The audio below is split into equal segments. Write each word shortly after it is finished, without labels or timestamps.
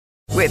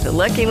With the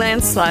Lucky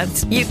Land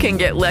Slots, you can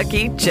get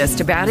lucky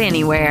just about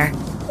anywhere.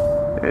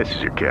 This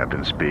is your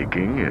captain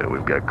speaking.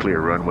 We've got clear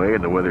runway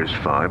and the weather's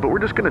fine, but we're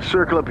just going to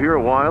circle up here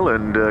a while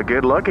and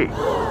get lucky.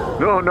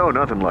 No,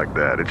 nothing like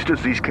that. It's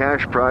just these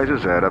cash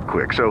prizes add up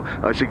quick. So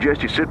I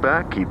suggest you sit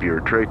back, keep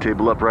your tray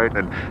table upright,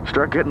 and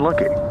start getting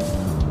lucky.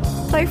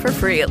 Play for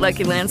free at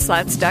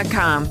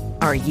LuckyLandSlots.com.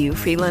 Are you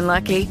feeling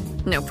lucky?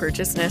 No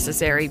purchase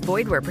necessary.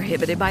 Void where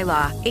prohibited by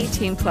law.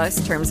 18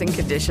 plus terms and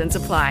conditions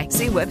apply.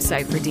 See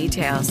website for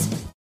details.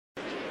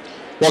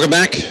 Welcome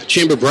back.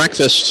 Chamber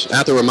Breakfast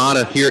at the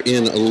Ramada here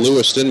in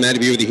Lewiston. Matty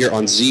with you here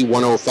on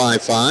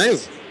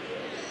Z1055.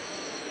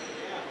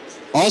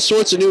 All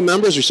sorts of new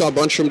members. We saw a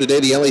bunch from today.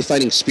 The LA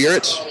Fighting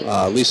Spirit,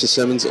 Lisa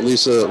Simmons,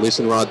 Lisa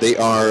and Rod. They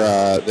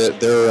are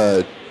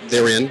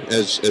they're in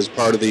as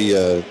part of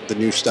the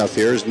new stuff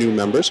here as new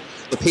members.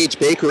 The Page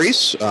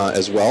Bakeries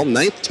as well.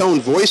 Ninth Tone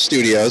Voice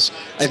Studios.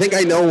 I think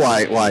I know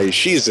why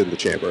she's in the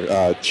chamber.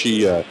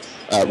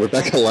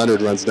 Rebecca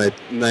Leonard runs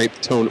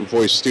Ninth Tone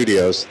Voice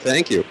Studios.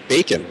 Thank you.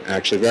 Bacon,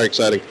 actually, very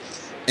exciting.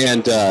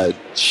 And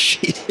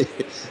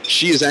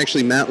she is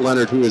actually Matt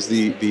Leonard, who is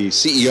the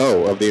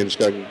CEO of the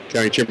Androscoggin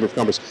County Chamber of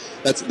Commerce.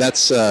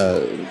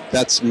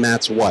 That's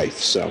Matt's wife.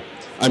 So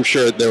I'm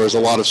sure there was a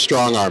lot of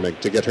strong arming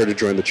to get her to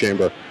join the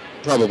chamber.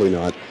 Probably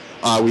not.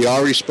 We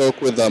already spoke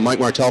with Mike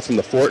Martell from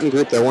the Fortin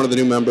Group. They're one of the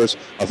new members.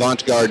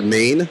 Avant-Garde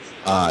Maine,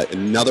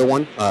 another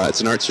one.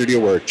 It's an art studio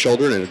where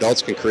children and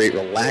adults can create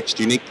relaxed,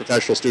 unique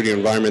professional studio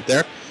environment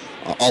there.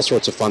 All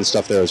sorts of fun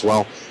stuff there as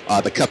well.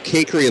 The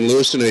Cupcakery in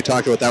Lewiston, we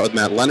talked about that with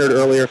Matt Leonard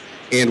earlier.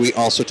 And we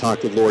also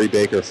talked with Lori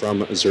Baker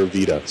from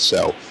Zervita.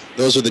 So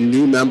those are the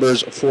new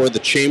members for the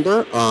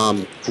chamber.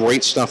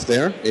 Great stuff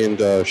there.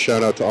 And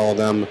shout out to all of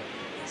them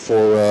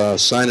for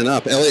signing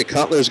up. Elliot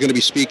Cutler is going to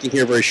be speaking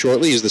here very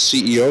shortly. He's the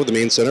CEO of the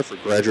Maine Center for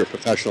Graduate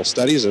Professional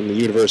Studies in the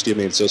University of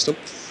Maine System.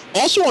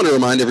 Also want to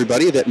remind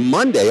everybody that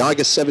Monday,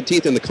 August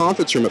 17th, in the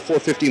conference room at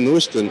 415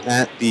 Lewiston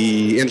at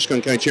the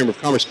Androscoggin County Chamber of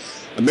Commerce,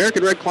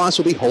 American Red Cross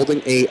will be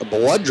holding a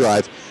blood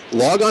drive.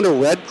 Log on to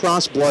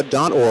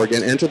redcrossblood.org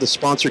and enter the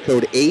sponsor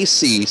code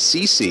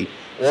ACCC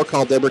or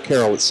call Deborah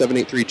Carroll at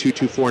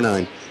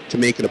 783-2249 to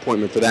make an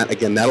appointment for that.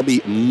 Again, that'll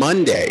be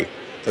Monday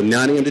from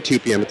 9 a.m. to 2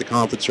 p.m. at the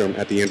conference room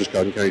at the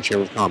Androscoggin County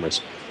Chamber of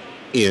Commerce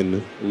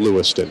in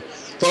Lewiston.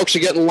 Folks are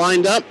getting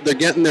lined up. They're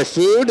getting their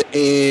food,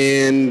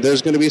 and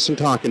there's going to be some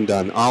talking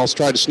done. I'll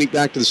try to sneak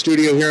back to the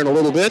studio here in a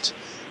little bit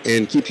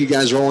and keep you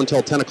guys rolling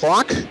until 10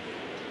 o'clock.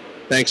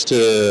 Thanks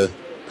to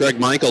Greg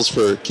Michaels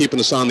for keeping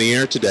us on the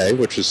air today,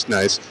 which is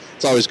nice.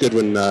 It's always good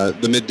when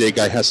the midday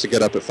guy has to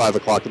get up at 5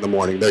 o'clock in the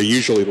morning. They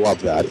usually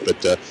love that,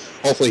 but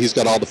hopefully he's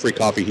got all the free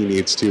coffee he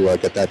needs to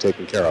get that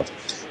taken care of.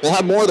 We'll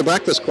have more of the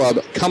Breakfast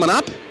Club coming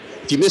up.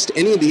 If you missed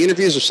any of the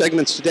interviews or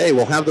segments today,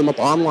 we'll have them up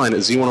online at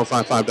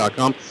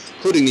z1055.com,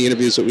 including the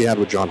interviews that we had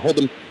with John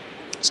Hold'em,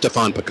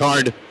 Stefan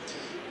Picard.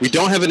 We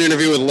don't have an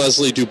interview with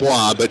Leslie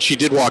Dubois, but she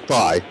did walk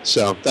by,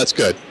 so that's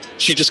good.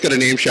 She just got a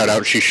name shout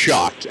out. She's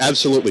shocked,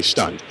 absolutely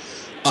stunned.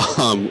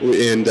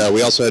 And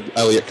we also had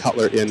Elliot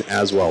Cutler in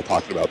as well,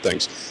 talking about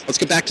things. Let's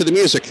get back to the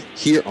music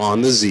here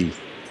on the Z.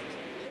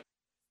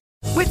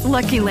 With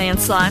Lucky Land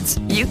Slots,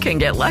 you can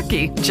get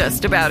lucky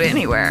just about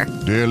anywhere.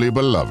 Dearly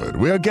beloved,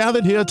 we are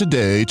gathered here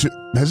today to...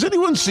 Has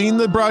anyone seen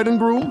the bride and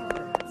groom?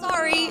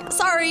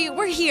 Sorry,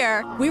 we're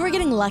here. We were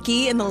getting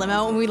lucky in the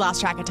limo and we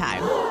lost track of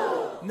time.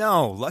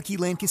 No, Lucky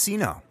Land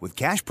Casino, with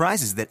cash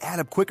prizes that add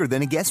up quicker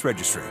than a guest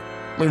registry.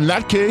 In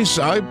that case,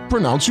 I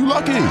pronounce you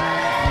lucky.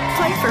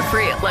 Play for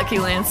free at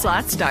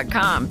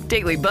LuckyLandSlots.com.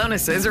 Daily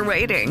bonuses are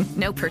waiting.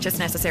 No purchase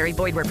necessary.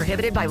 Void where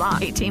prohibited by law.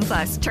 18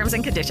 plus. Terms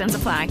and conditions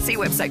apply. See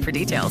website for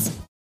details.